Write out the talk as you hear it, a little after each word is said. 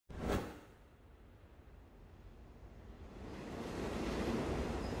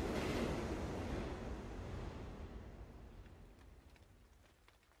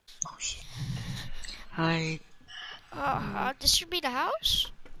Oh shit. Hi. This should be the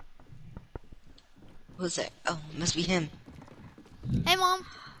house? Who's that? Oh, must be him. Hey, Mom.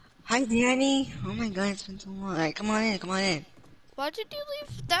 Hi, Danny. Oh my god, it's been so long. Alright, come on in, come on in. Why did you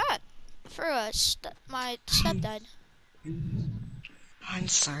leave Dad? For my stepdad. I'm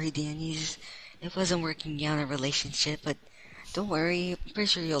sorry, Danny. It wasn't working out in a relationship, but don't worry. I'm pretty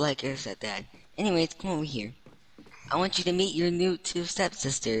sure you'll like your stepdad. Anyways, come over here. I want you to meet your new two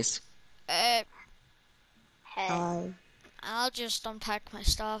stepsisters. Uh, Hey. I'll just unpack my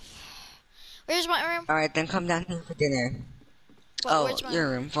stuff. Where's my room? Alright, then come down here for dinner. Oh, Where's my your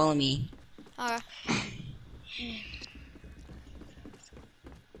room. Follow me. Okay.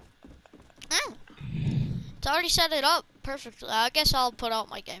 Mm, it's already set it up perfectly. I guess I'll put out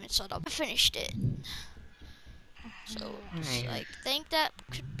my game and set up. I finished it. So, Alright. I think that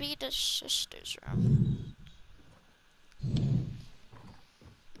could be the sister's room.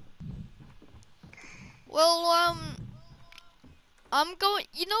 Well, I'm going.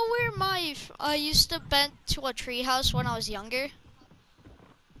 You know where I used to bend to a treehouse when I was younger.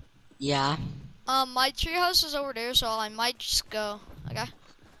 Yeah. My treehouse is over there, so I might just go. Okay.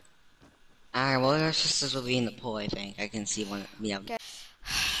 Alright, well, your sisters will be in the pool, I think. I can see one. Yeah. Okay.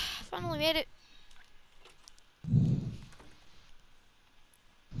 Finally made it.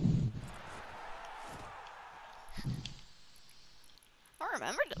 I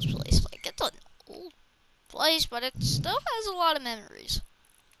remember this place. Like, it's an old place, but it still has a lot of memories.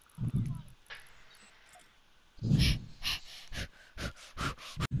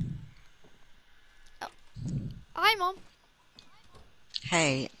 Oh. Hi, Mom.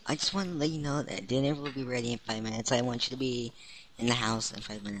 Hey, I just want to let you know that dinner will be ready in 5 minutes. I want you to be in the house in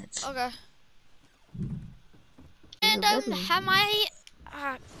 5 minutes. Okay. And I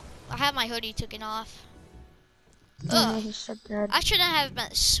have my hoodie taken off. Ugh. I shouldn't have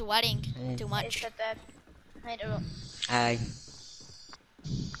been sweating too Hey, much. stepdad. I don't. Hi.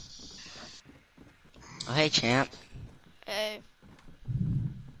 Oh, hey, champ. Hey,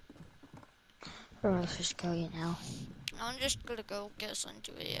 Let's just go, you know. I'm just gonna go get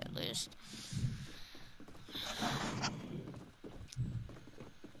into it at least.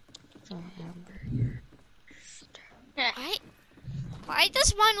 Why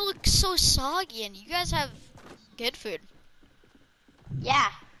does mine look so soggy and you guys have good food? Yeah.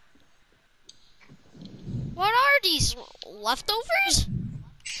 What are these leftovers?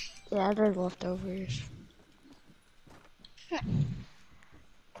 Yeah, they're leftovers.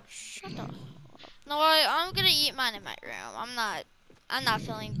 Shut up. No, I'm gonna eat mine in my room. I'm not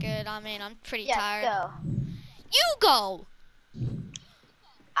feeling good. I mean, I'm pretty Yes, tired. go. You go.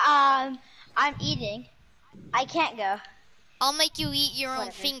 I'm eating. I can't go. I'll make you eat your own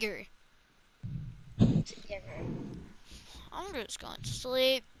Whatever. finger. Together. I'm just going to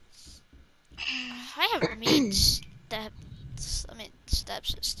sleep. I have meat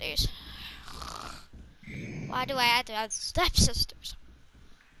stepsisters. Why do I have to have stepsisters?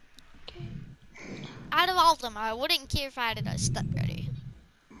 Out of all of them, I wouldn't care if I had a stepbrother.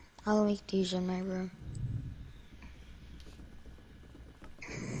 I'll make these in my room.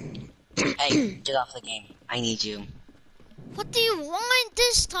 Hey, get off the game. I need you. What do you want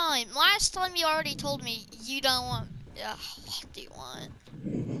this time? Last time you already told me you don't want. What do you want?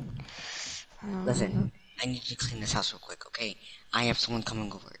 Listen, I need you to clean this house real quick, okay? I have someone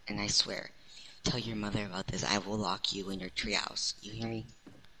coming over, and I swear, tell your mother about this. I will lock you in your treehouse. You hear me?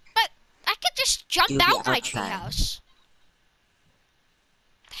 But I could just jump You'll be out my outside. treehouse.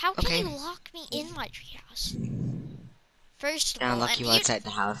 How can Okay. you lock me in my treehouse? First of Then I'll all, lock and you outside the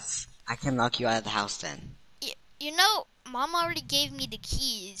house. I can lock you out of the house then. you know, Mom already gave me the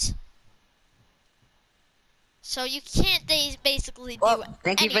keys. So you can't basically do Well,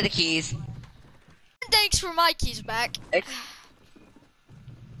 thank you for the anything. keys. Thanks for my keys back.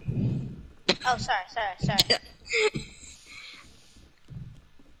 Oh, sorry.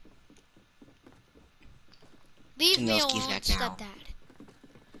 Leave Give me me those keys alone, back now. stepdad.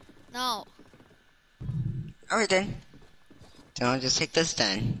 No. Alright then. Then I'll just take this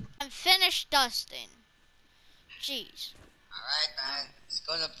then. I'm finished dusting. Jeez. Alright then. Let's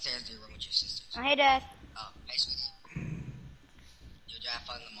go upstairs to your room with your sisters. Hey, Dad. Oh, hey sweetie. You have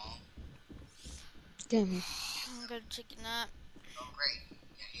fun in the mall? Damn it. I'm gonna take a nap. Oh great.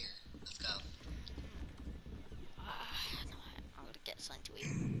 Yeah, here. Let's go. I'm gonna get something to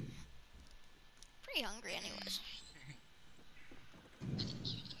eat. Pretty hungry anyways.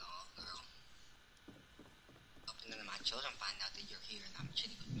 Cute and all, girl. Hoping none of my children find out that you're here and I'm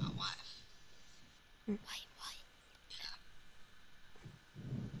cheating with my wife. Wait, what? Yeah.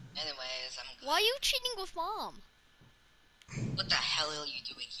 Anyways, I'm good. Why are you cheating with Mom? What the hell are you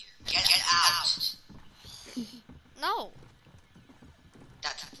doing here? Get out. No.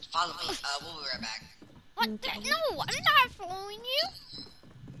 Follow me. We'll be right back. What? No, I'm not following you.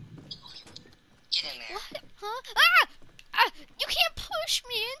 Get in there. What? Huh? Ah! Ah! You can't push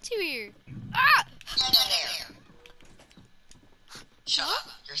me into here. Ah! Get in there. Shut up.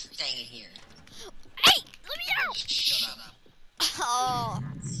 You're staying in here. Hey! Let me out! Shut up. Oh.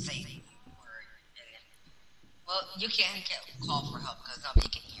 Say the word. Well, you can't call for help because nobody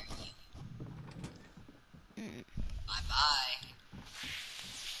can hear you. Bye-bye.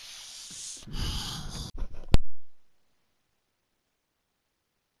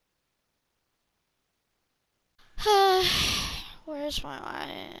 Where's my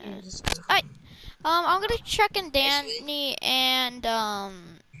line? Alright. I'm gonna check in Danny and the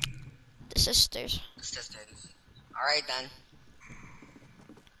sisters. Alright then.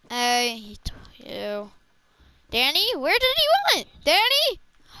 Hey, you. Danny, where did he went? Danny?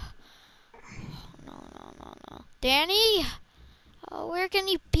 No. Danny? Oh, where can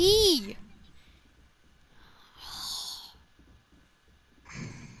he be?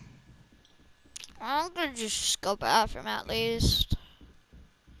 I'm gonna just go bathroom at least.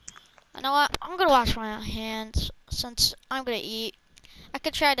 You know what? I'm gonna wash my hands since I'm gonna eat. I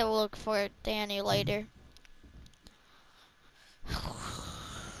could try to look for Danny later.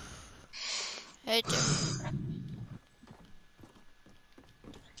 Hey, dude.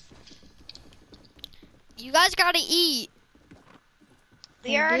 You guys gotta eat.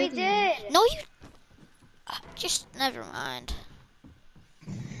 We already did. No, you. Just never mind.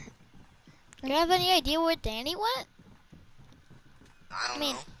 Do you have any idea where Danny went? I I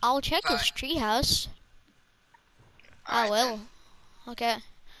mean, know. I'll check his Fine. treehouse. I Alright will. then. Okay.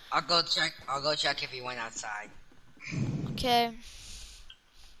 I'll go check if he went outside. Okay.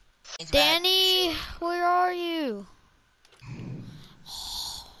 He's back. Danny, where are you?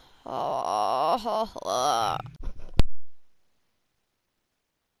 Oh.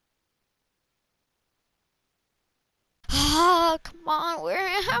 Ah, come on, where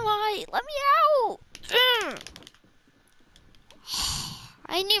am I? Let me out!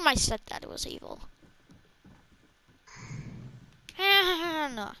 I knew my stepdad was evil.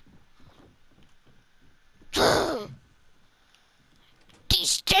 No. He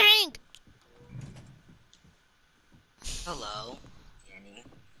stink! Hello, Danny.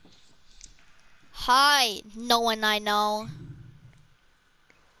 Hi, no one I know.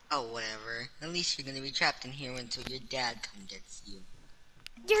 Oh, whatever. At least you're gonna be trapped in here until your dad comes gets you.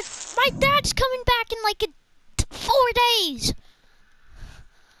 My dad's coming back in like 4 days.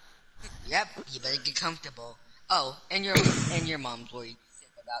 Yep, you better get comfortable. Oh, and your mom's worried sick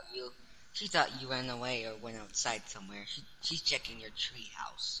about you. She thought you ran away or went outside somewhere. She's checking your tree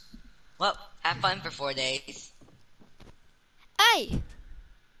house. Well, have fun for 4 days. Hey,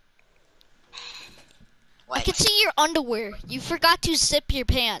 I What? can see your underwear. You forgot to zip your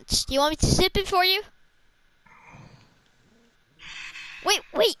pants. Do you want me to zip it for you? Wait.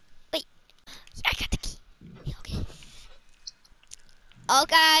 I got the key. Okay.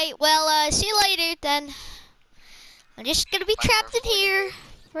 Okay, well, see you later then. I'm just gonna be trapped in here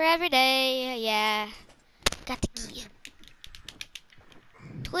for every day. Yeah. Got the key.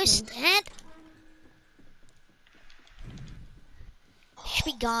 Twist that. He should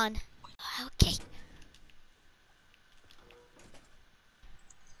be gone. Okay.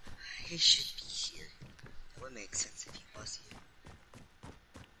 He should be here. That would make sense if he was here.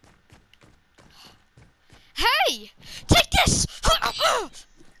 Hey! Take this!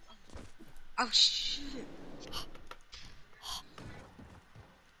 Oh, shit.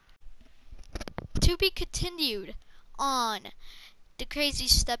 To be continued on The Crazy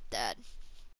Stepdad.